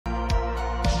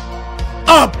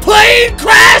A plane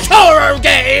crash horror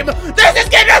game? This is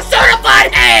getting a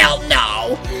certified hell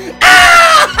no!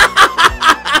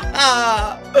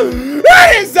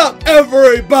 What is up,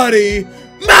 everybody?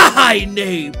 My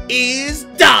name is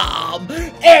Dom,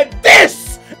 and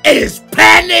this is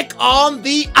Panic on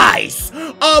the Ice,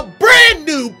 a brand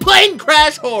new plane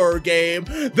crash horror game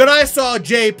that I saw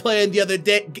Jay playing the other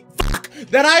day.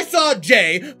 That's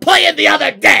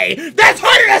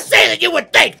harder to say than you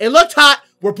would think. It looked hot.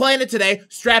 We're playing it today.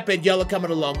 Strap in, yellow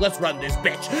coming along. Let's run this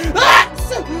bitch.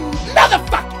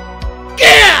 Motherfucker!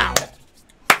 Yeah!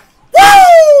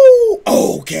 Woo!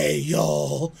 Okay,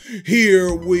 y'all.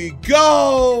 Here we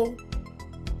go.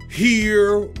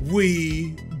 Here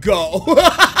we go.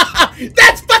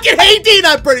 That's fucking Haydeen,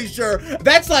 I'm pretty sure.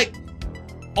 That's like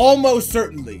almost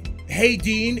certainly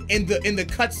Haydeen in the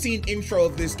cutscene intro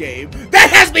of this game. That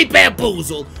has me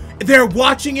bamboozled. They're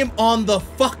watching him on the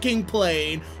fucking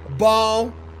plane.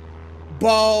 Bo.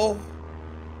 You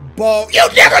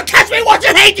never catch me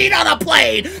watching Haydeen on a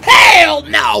plane! Hell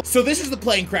no! So this is the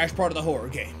plane crash part of the horror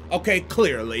game. Okay,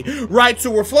 clearly. Right, so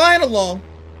we're flying along.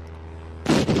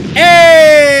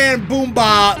 And boom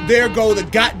ba, there go the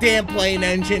goddamn plane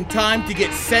engine. Time to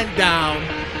get sent down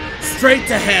straight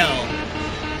to hell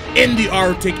in the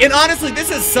Arctic. And honestly, this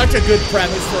is such a good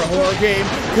premise for a horror game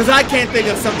because I can't think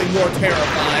of something more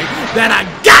terrifying than a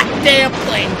goddamn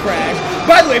plane crash.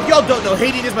 By the way, if y'all don't know,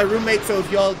 Haydeen is my roommate, so if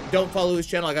y'all don't follow his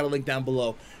channel, I got a link down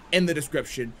below in the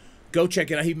description. Go check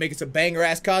it out. He's making some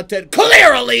banger-ass content.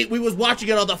 Clearly, we was watching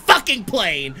it on the fucking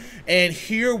plane. And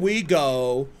here we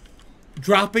go,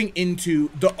 dropping into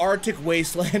the Arctic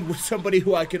wasteland with somebody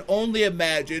who I can only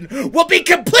imagine will be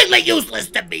completely useless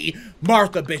to me,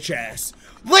 Martha bitch-ass.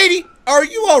 Lady, are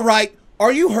you alright?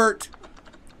 Are you hurt?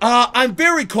 I'm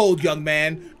very cold, young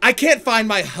man. I can't find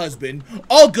my husband.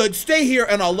 All good, stay here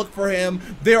and I'll look for him.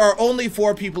 There are only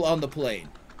 4 people on the plane.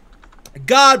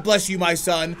 God bless you, my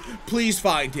son. Please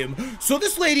find him. So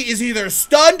this lady is either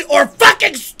stunned or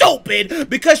fucking stupid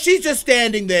because she's just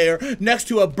standing there next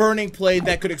to a burning plane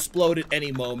that could explode at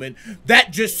any moment.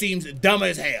 That just seems dumb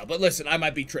as hell. But listen, I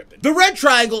might be tripping. The red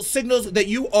triangle signals that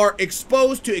you are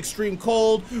exposed to extreme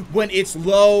cold. When it's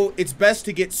low, it's best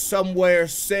to get somewhere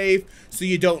safe so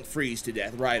you don't freeze to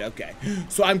death. Right, okay.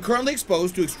 So I'm currently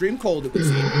exposed to extreme cold, it would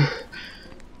seem.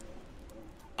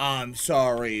 I'm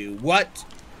sorry, what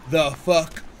the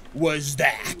fuck was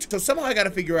that? So somehow I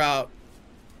gotta figure out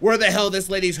where the hell this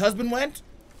lady's husband went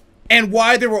and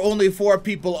why there were only 4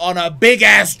 people on a big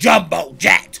ass jumbo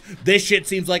jet. This shit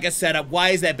seems like a setup. Why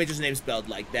is that bitch's name spelled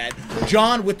like that?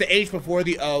 John with the H before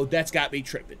the O. That's got me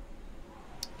tripping.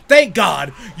 Thank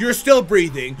God you're still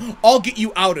breathing. I'll get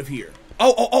you out of here.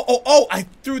 Oh, I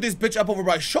threw this bitch up over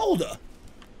my shoulder.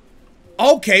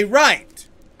 Okay, right.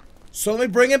 So let me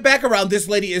bring him back around. This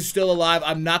lady is still alive.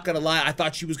 I'm not gonna lie. I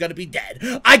thought she was gonna be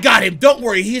dead. I got him. Don't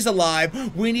worry. He's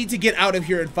alive. We need to get out of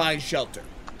here and find shelter.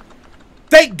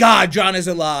 Thank God John is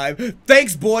alive.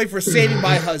 Thanks, boy, for saving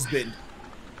my husband.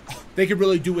 They could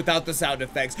really do without the sound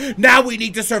effects. Now we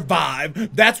need to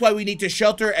survive. That's why we need to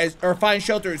find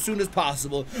shelter as soon as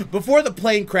possible. Before the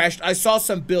plane crashed, I saw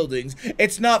some buildings.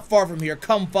 It's not far from here.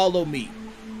 Come follow me.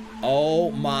 Oh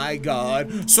my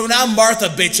God. So now Martha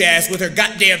bitch ass with her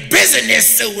goddamn business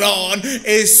suit on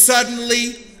is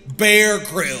suddenly Bear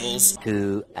Grylls.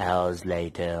 2 hours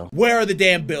later. Where are the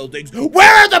damn buildings?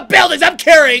 Where are the buildings? I'm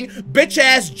carrying bitch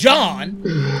ass John.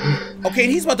 Okay,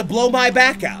 and he's about to blow my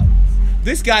back out.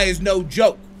 This guy is no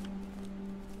joke.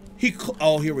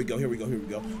 Oh, here we go.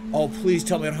 Oh, please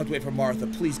tell me I don't have to wait for Martha.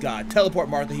 Please, God. Teleport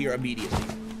Martha here immediately.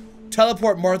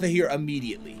 Teleport Martha here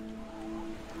immediately.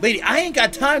 Lady, I ain't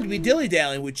got time to be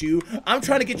dilly-dallying with you. I'm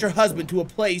trying to get your husband to a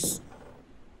place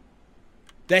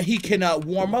that he cannot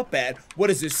warm up at. What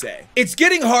does this say? It's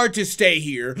getting hard to stay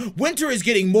here. Winter is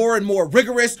getting more and more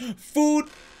rigorous.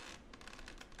 Food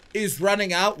is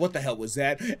running out. What the hell was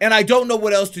that? And I don't know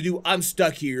what else to do. I'm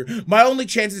stuck here. My only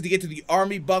chance is to get to the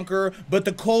army bunker, but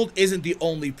the cold isn't the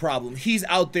only problem. He's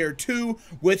out there too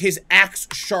with his axe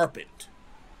sharpened.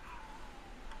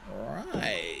 All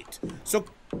right. So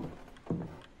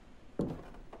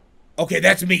okay,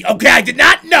 that's me. Okay, I did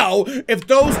not know if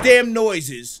those damn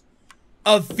noises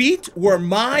of feet were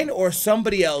mine or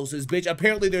somebody else's, bitch.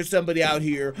 Apparently there's somebody out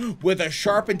here with a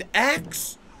sharpened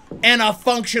axe and a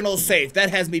functional safe.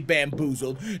 That has me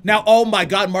bamboozled. Now, oh my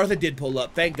God, Martha did pull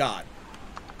up. Thank God.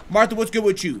 Martha, what's good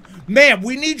with you? Ma'am,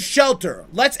 we need shelter.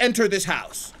 Let's enter this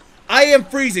house. I am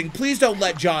freezing. Please don't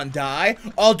let John die.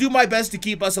 I'll do my best to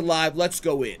keep us alive. Let's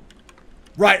go in.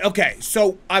 Right, okay.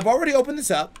 So I've already opened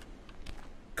this up.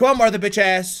 Come on, Martha bitch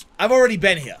ass. I've already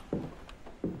been here.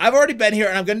 I've already been here,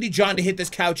 and I'm gonna need John to hit this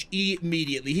couch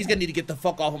immediately. He's gonna need to get the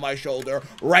fuck off of my shoulder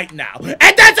right now.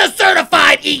 And that's a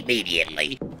certified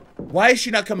immediately! Why is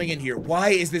she not coming in here? Why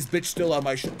is this bitch still on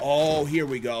my Oh, here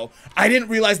we go. I didn't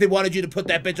realize they wanted you to put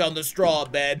that bitch on the straw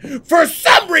bed. For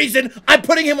some reason, I'm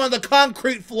putting him on the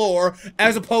concrete floor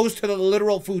as opposed to the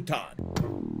literal futon.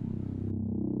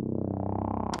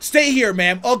 Stay here,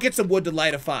 ma'am. I'll get some wood to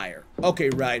light a fire. Okay,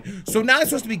 right. So now I'm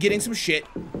supposed to be getting some shit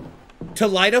to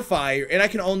light a fire, and I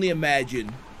can only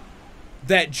imagine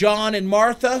that John and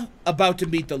Martha about to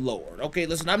meet the Lord. Okay,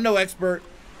 listen, I'm no expert,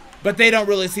 but they don't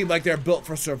really seem like they're built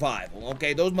for survival,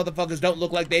 okay? Those motherfuckers don't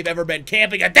look like they've ever been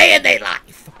camping a day in their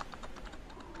life.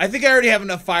 I think I already have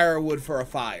enough firewood for a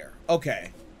fire.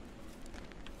 Okay.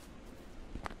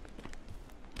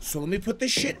 So let me put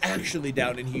this shit actually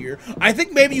down in here. I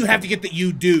think maybe you have to get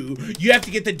You have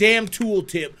to get the damn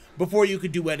tooltip before you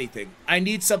can do anything. I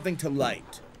need something to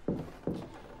light.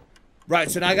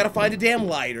 Right, so now I gotta find a damn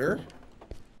lighter,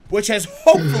 which has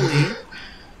hopefully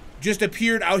just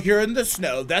appeared out here in the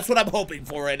snow. That's what I'm hoping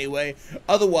for anyway.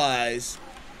 Otherwise,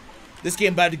 this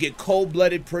game about to get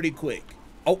cold-blooded pretty quick.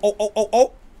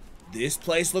 Oh. This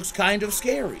place looks kind of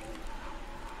scary.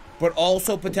 But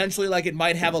also potentially like it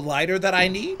might have a lighter that I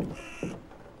need.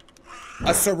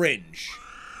 A syringe.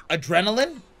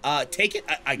 Adrenaline? Take it,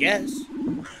 I guess.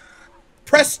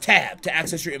 Press tab to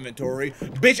access your inventory.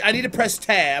 Bitch, I need to press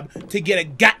tab to get a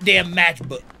goddamn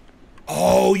matchbook.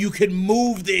 Oh, you can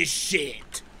move this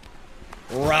shit.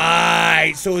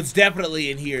 Right, so it's definitely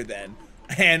in here then.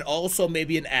 And also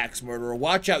maybe an axe murderer.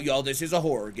 Watch out, y'all, this is a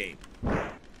horror game.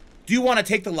 Do you want to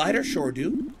take the lighter? Sure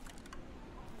do.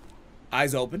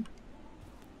 Eyes open.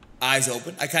 Eyes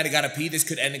open. I kind of gotta pee. This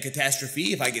could end in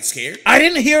catastrophe if I get scared. I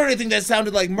didn't hear anything that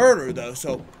sounded like murder, though,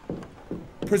 so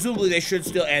presumably they should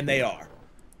still, and they are.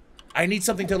 I need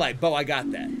something to light. Bo, I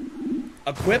got that.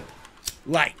 Equip.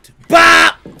 Light.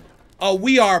 Bop! Oh,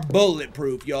 we are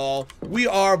bulletproof, y'all. We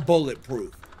are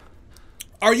bulletproof.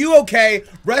 Are you okay?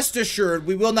 Rest assured,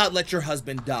 we will not let your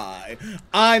husband die.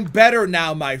 I'm better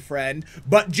now, my friend,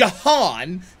 but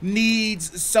Jahan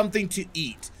needs something to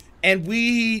eat. And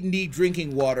we need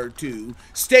drinking water, too.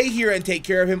 Stay here and take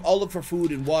care of him. I'll look for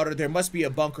food and water. There must be a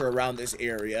bunker around this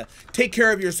area. Take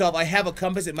care of yourself. I have a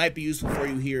compass. It might be useful for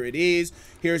you. Here it is.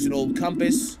 Here's an old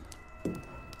compass.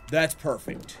 That's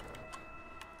perfect.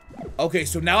 Okay,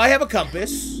 so now I have a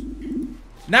compass.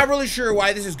 Not really sure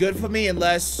why this is good for me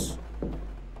unless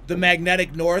the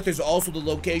magnetic north is also the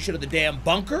location of the damn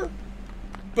bunker.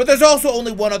 But there's also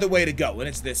only one other way to go, and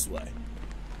it's this way.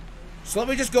 So let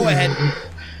me just go ahead and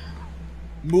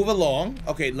move along.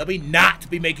 Okay, let me not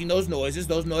be making those noises.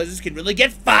 Those noises can really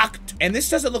get fucked. And this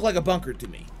doesn't look like a bunker to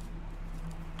me.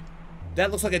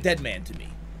 That looks like a dead man to me.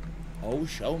 Oh,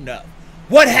 sure no.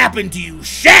 What happened to you?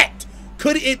 Shit!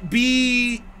 Could it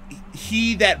be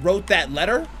he that wrote that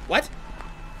letter? What?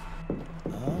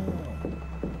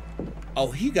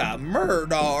 Oh, he got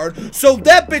murdered. So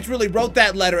that bitch really wrote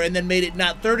that letter and then made it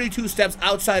not 32 steps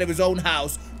outside of his own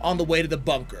house on the way to the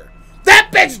bunker.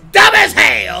 That bitch dumb as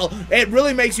hell! It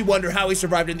really makes you wonder how he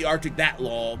survived in the Arctic that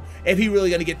long. If he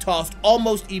really gonna get tossed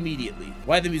almost immediately.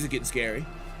 Why is the music getting scary?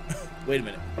 Wait a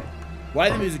minute. Why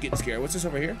is the music getting scary? What's this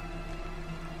over here?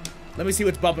 Let me see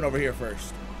what's bumping over here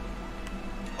first.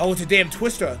 Oh, it's a damn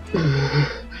twister.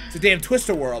 It's a damn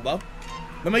twister world, bro.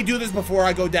 Let me do this before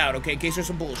I go down, okay? In case there's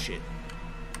some bullshit.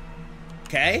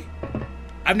 Okay?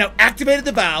 I've now activated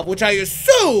the valve, which I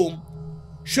assume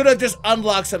should have just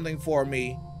unlocked something for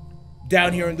me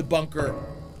down here in the bunker.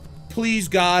 Please,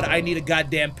 God, I need a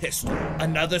goddamn pistol.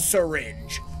 Another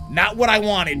syringe. Not what I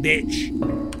wanted, bitch.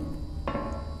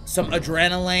 Some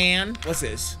adrenaline. What's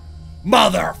this?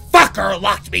 Motherfucker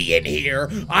locked me in here.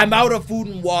 I'm out of food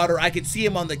and water. I can see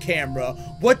him on the camera.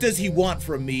 What does he want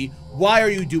from me? Why are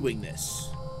you doing this?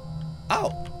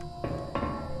 Oh.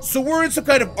 So we're in some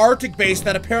kind of Arctic base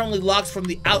that apparently locks from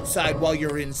the outside while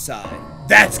you're inside.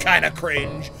 That's kind of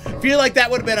cringe. Feel like that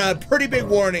would have been a pretty big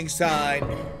warning sign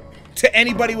to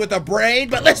anybody with a brain,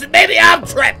 but listen, maybe I'm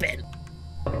tripping.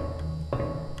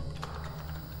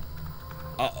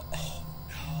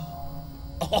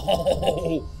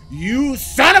 Oh, you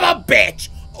son of a bitch!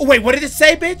 Oh, wait, what did it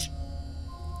say, bitch?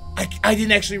 I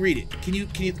didn't actually read it.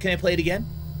 Can I play it again?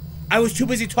 I was too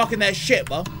busy talking that shit,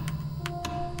 bro.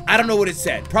 I don't know what it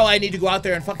said. Probably I need to go out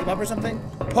there and fuck him up or something.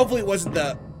 Hopefully it wasn't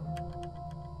the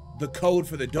code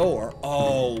for the door.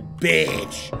 Oh,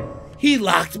 bitch. He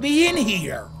locked me in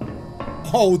here.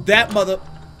 Oh, that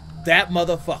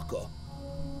motherfucker.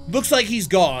 Looks like he's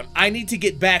gone. I need to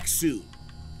get back soon.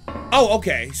 Oh,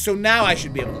 okay. So now I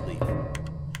should be able to leave.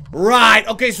 Right.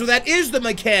 Okay, so that is the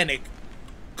mechanic,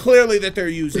 clearly, that they're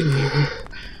using here.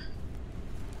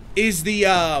 is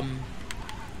the,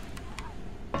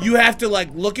 you have to, like,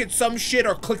 look at some shit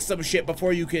or click some shit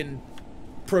before you can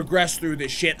progress through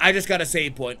this shit. I just got a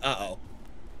save point. Uh-oh.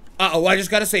 Uh-oh, I just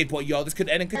got a save point, y'all. This could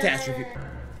end in catastrophe.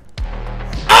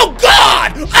 Oh,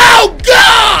 God! Oh,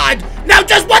 God! Now,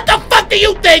 just what the fuck do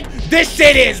you think this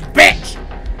shit is, bitch?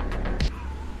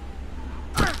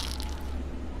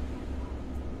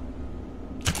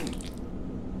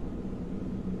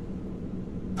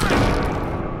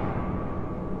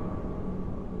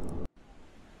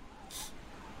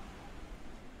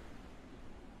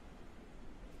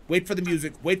 Wait for the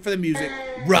music. Wait for the music.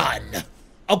 Run.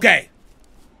 Okay.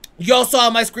 Y'all saw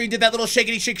on my screen did that little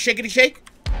shakety shake, shakety shake?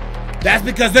 That's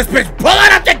because this bitch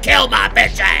pulling up to kill my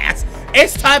bitch ass.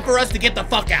 It's time for us to get the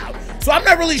fuck out. So I'm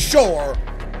not really sure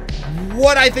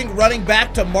what I think running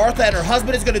back to Martha and her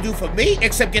husband is gonna do for me,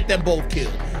 except get them both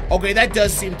killed. Okay, that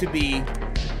does seem to be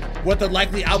what the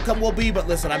likely outcome will be, but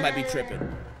listen, I might be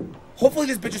tripping. Hopefully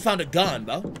this bitch has found a gun,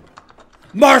 bro.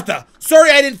 Martha, sorry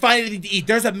I didn't find anything to eat.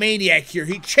 There's a maniac here.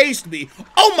 He chased me.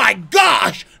 Oh my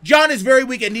gosh! John is very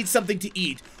weak and needs something to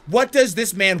eat. What does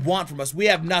this man want from us? We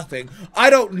have nothing. I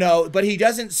don't know, but he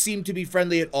doesn't seem to be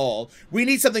friendly at all. We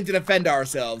need something to defend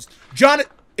ourselves. John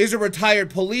is a retired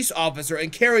police officer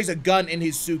and carries a gun in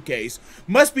his suitcase.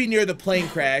 Must be near the plane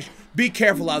crash. Be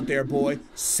careful out there, boy.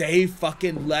 Say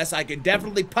fucking less. I can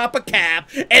definitely pop a cap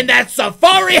in that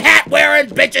safari hat wearing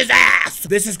bitch's ass.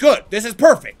 This is good. This is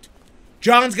perfect.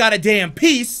 John's got a damn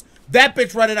piece. That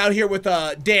bitch running out here with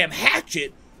a damn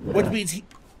hatchet, which means he...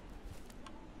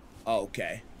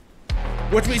 Okay.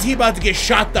 Which means he about to get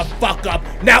shot the fuck up.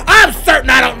 Now, I'm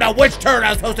certain I don't know which turn I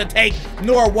was supposed to take,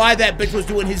 nor why that bitch was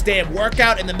doing his damn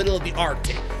workout in the middle of the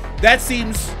Arctic. That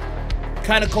seems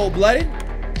kind of cold-blooded,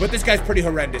 but this guy's pretty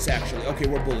horrendous, actually. Okay,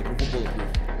 we're bulletproof. We're bulletproof.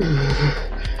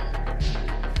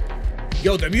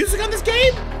 Yo, the music on this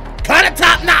game? Kind of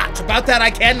top-notch. About that, I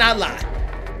cannot lie.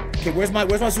 Okay, where's my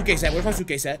suitcase at? Where's my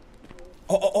suitcase at?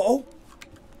 Oh.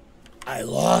 I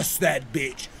lost that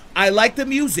bitch. I like the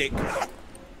music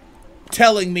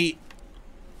telling me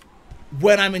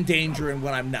when I'm in danger and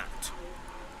when I'm not.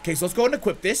 Okay, so let's go and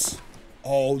equip this.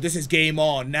 Oh, this is game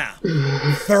on now.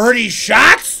 30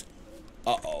 shots?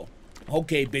 Uh-oh.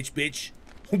 Okay, bitch.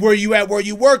 Where you at? Where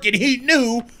you working? He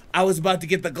knew I was about to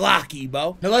get the Glocky,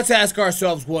 bro. Now let's ask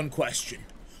ourselves one question.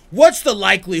 What's the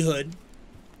likelihood?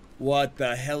 What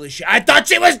the hell is she? I thought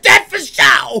she was dead for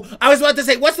show! I was about to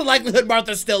say, what's the likelihood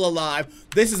Martha's still alive?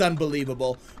 This is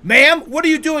unbelievable. Ma'am, what are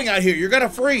you doing out here? You're gonna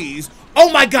freeze.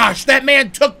 Oh my gosh, that man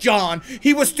took John.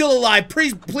 He was still alive.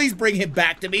 Please bring him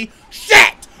back to me.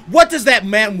 Shit! What does that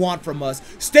man want from us?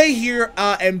 Stay here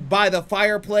and by the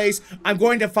fireplace. I'm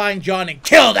going to find John and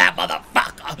kill that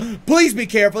motherfucker. Please be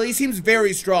careful. He seems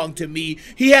very strong to me.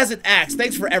 He has an axe.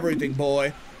 Thanks for everything,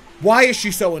 boy. Why is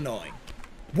she so annoying?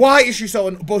 Why is she so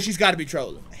annoying? Boy, she's got to be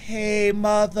trolling. Hey,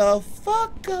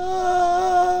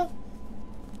 motherfucker.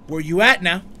 Where you at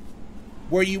now?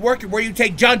 Where you working? Where you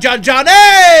take John?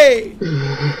 Hey!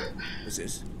 What's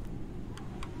this?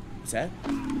 What's that?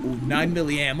 Ooh, 9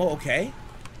 milli ammo. Okay.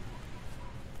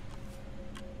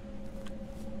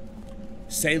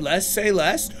 Say less.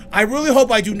 I really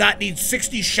hope I do not need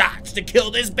 60 shots to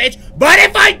kill this bitch. But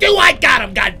if I do, I got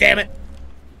him, goddammit.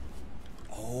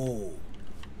 Oh.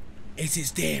 It's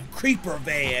his damn creeper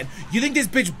van. You think this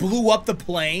bitch blew up the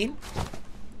plane?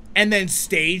 And then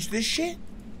staged this shit?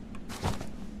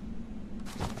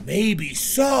 Maybe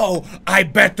so. I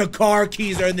bet the car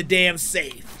keys are in the damn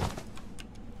safe.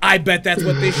 I bet that's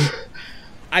what this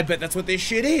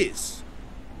shit is.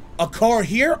 A car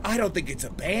here? I don't think it's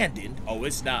abandoned. Oh,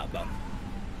 it's not, bro.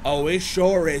 Oh, it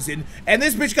sure isn't. And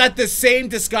this bitch got the same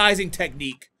disguising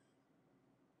technique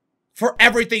for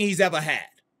everything he's ever had.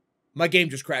 My game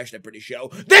just crashed, I'm pretty sure.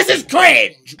 This is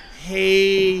cringe!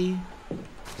 Hey,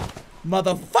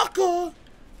 motherfucker.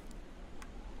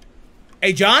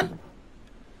 Hey, John?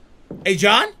 Hey,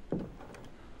 John?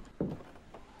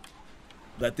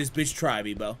 Let this bitch try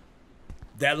me, bro.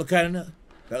 That look kind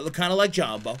of like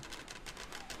John, bro.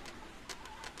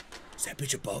 Is that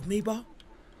bitch above me, bro?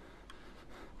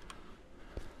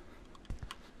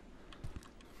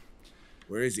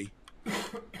 Where is he?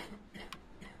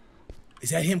 Is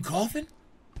that him coughing?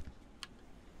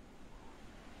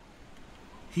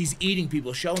 He's eating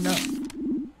people, showing up.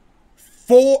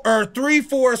 3,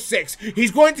 4, 6.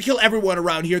 He's going to kill everyone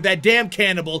around here. That damn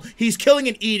cannibal. He's killing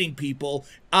and eating people,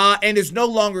 and is no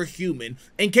longer human.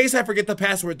 In case I forget the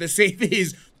password, the safe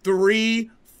is 3,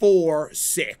 4,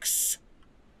 6.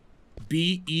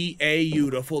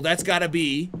 B-E-A-beautiful. That's gotta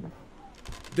be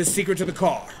the secret to the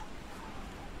car.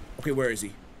 Okay, where is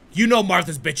he? You know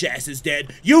Martha's bitch ass is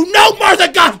dead. You know Martha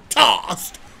got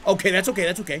tossed! Okay, that's okay,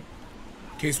 that's okay.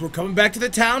 Okay, so we're coming back to the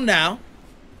town now.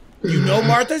 You know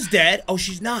Martha's dead. Oh,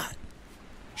 she's not.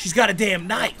 She's got a damn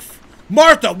knife.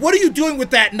 Martha, what are you doing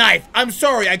with that knife? I'm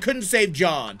sorry, I couldn't save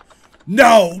John.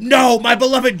 No, no, my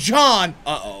beloved John.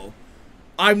 Uh-oh.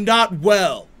 I'm not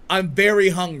well. I'm very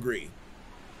hungry.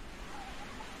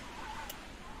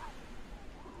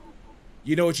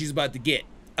 You know what she's about to get.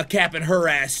 A cap in her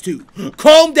ass, too.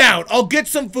 Calm down. I'll get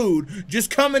some food. Just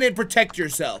come in and protect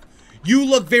yourself. You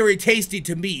look very tasty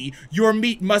to me. Your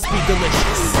meat must be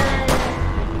delicious.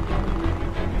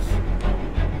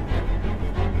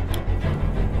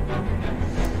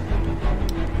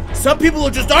 Some people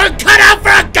just aren't cut out for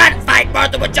a gunfight,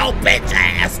 Martha, with your bitch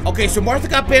ass. Okay, so Martha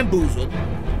got bamboozled.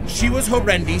 She was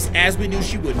horrendous, as we knew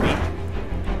she would be.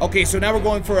 Okay, so now we're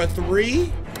going for a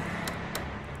 3.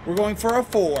 We're going for a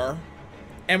 4.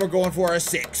 And we're going for a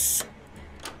 6.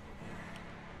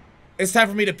 It's time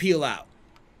for me to peel out.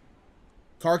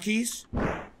 Car keys?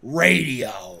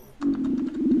 Radio.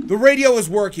 The radio is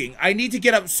working. I need to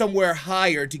get up somewhere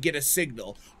higher to get a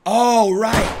signal. Oh,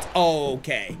 right. Oh,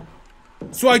 okay.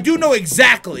 So I do know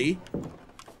exactly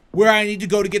where I need to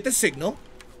go to get the signal.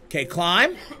 Okay,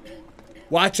 climb.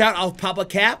 Watch out, I'll pop a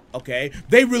cap. Okay,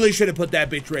 they really should have put that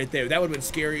bitch right there. That would have been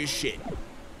scary as shit.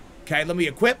 Okay, let me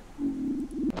equip.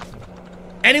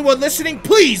 Anyone listening,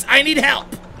 please, I need help.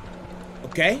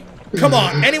 Okay, come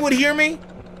on, anyone hear me?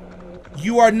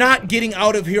 You are not getting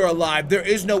out of here alive. There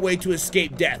is no way to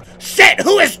escape death. Shit,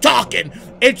 who is talking?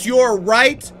 It's your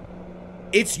right.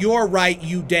 It's your right,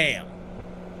 you damn.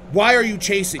 Why are you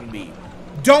chasing me?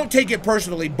 Don't take it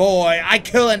personally, boy. I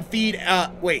kill and feed,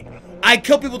 I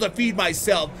kill people to feed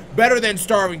myself. Better than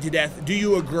starving to death. Do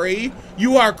you agree?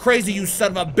 You are crazy, you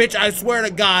son of a bitch. I swear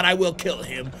to God, I will kill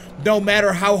him. No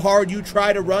matter how hard you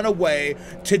try to run away,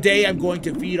 today I'm going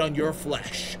to feed on your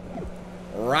flesh.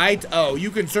 Right? Oh,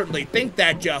 you can certainly think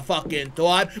that, you fucking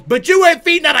thought, but you ain't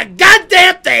feeding on a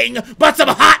goddamn thing but some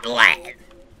hot lead.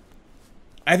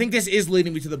 I think this is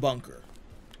leading me to the bunker.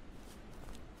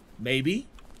 Maybe.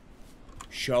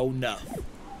 Sure enough.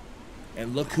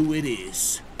 And look who it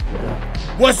is.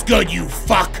 What's good, you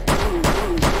fuck?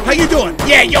 How you doing?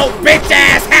 Yeah, yo, bitch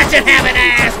ass, hatchet having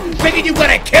ass. Thinking you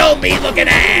gonna kill me looking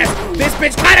ass. This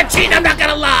bitch kinda cheating, I'm not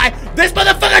gonna lie. This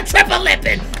motherfucker triple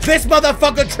lipping. This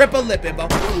motherfucker triple lipping, bro.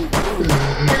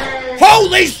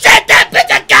 Holy shit, that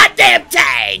bitch a goddamn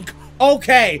tank.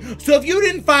 Okay, so if you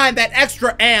didn't find that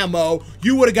extra ammo,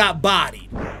 you would've got bodied.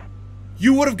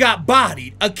 You would have got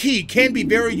bodied. A key can be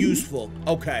very useful.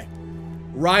 Okay.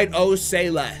 Right, oh,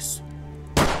 say less.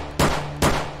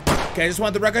 Okay, I just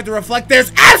want the record to reflect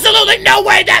there's absolutely no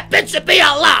way that bitch should be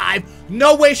alive.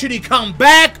 No way should he come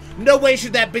back. No way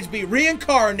should that bitch be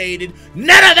reincarnated.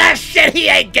 None of that shit, he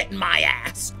ain't getting my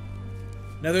ass.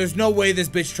 Now, there's no way this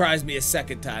bitch tries me a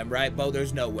second time, right, Bo?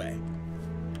 There's no way.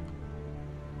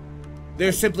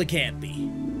 There simply can't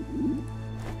be.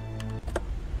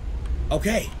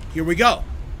 Okay. Here we go.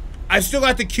 I've still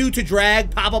got the Q to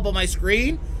drag pop up on my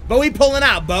screen, but we pulling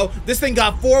out, Bo. This thing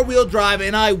got 4-wheel drive,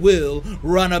 and I will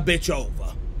run a bitch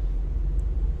over.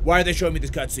 Why are they showing me this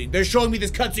cutscene? They're showing me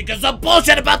this cutscene because some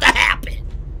bullshit about to happen.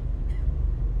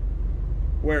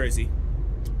 Where is he?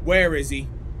 Where is he?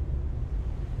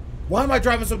 Why am I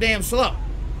driving so damn slow?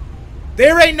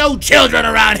 There ain't no children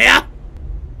around here.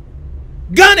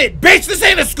 Gun it, bitch. This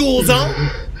ain't a school zone.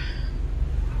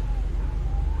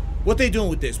 What they doing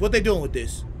with this? What they doing with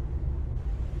this?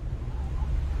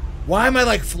 Why am I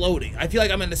like floating? I feel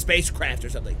like I'm in a spacecraft or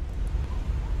something.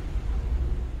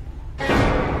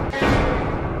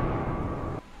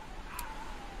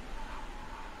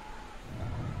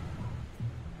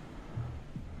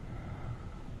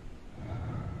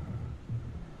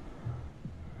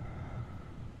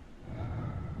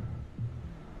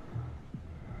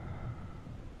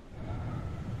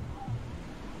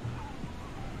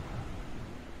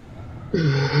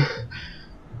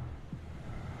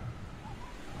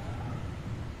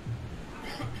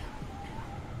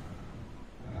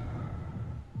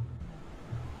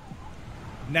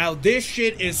 Now this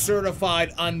shit is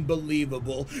certified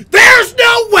unbelievable. There's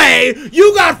no way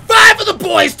you got 5 of the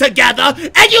boys together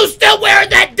and you still wearing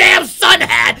that damn sun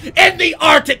hat in the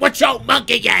Arctic with your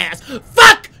monkey ass.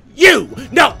 Fuck you.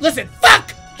 No, listen,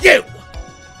 fuck you.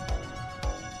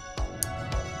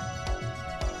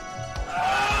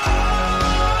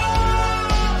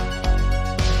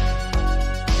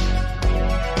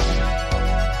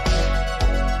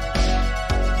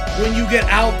 When you get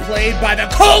outplayed by the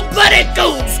cold-blooded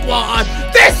Goon Squad,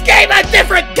 this game a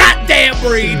different goddamn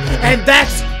breed, and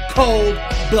that's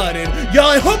cold-blooded. Y'all,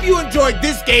 I hope you enjoyed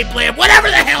this gameplay of whatever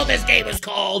the hell this game is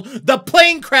called. The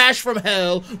Plane Crash from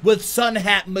Hell with Sun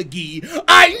Hat McGee.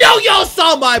 I know y'all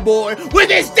saw my boy with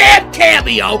his damn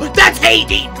cameo. That's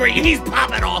Haydeen Green. He's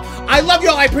popping off. I love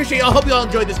y'all. I appreciate y'all. Hope y'all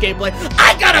enjoyed this gameplay.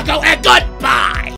 I gotta go and goodbye.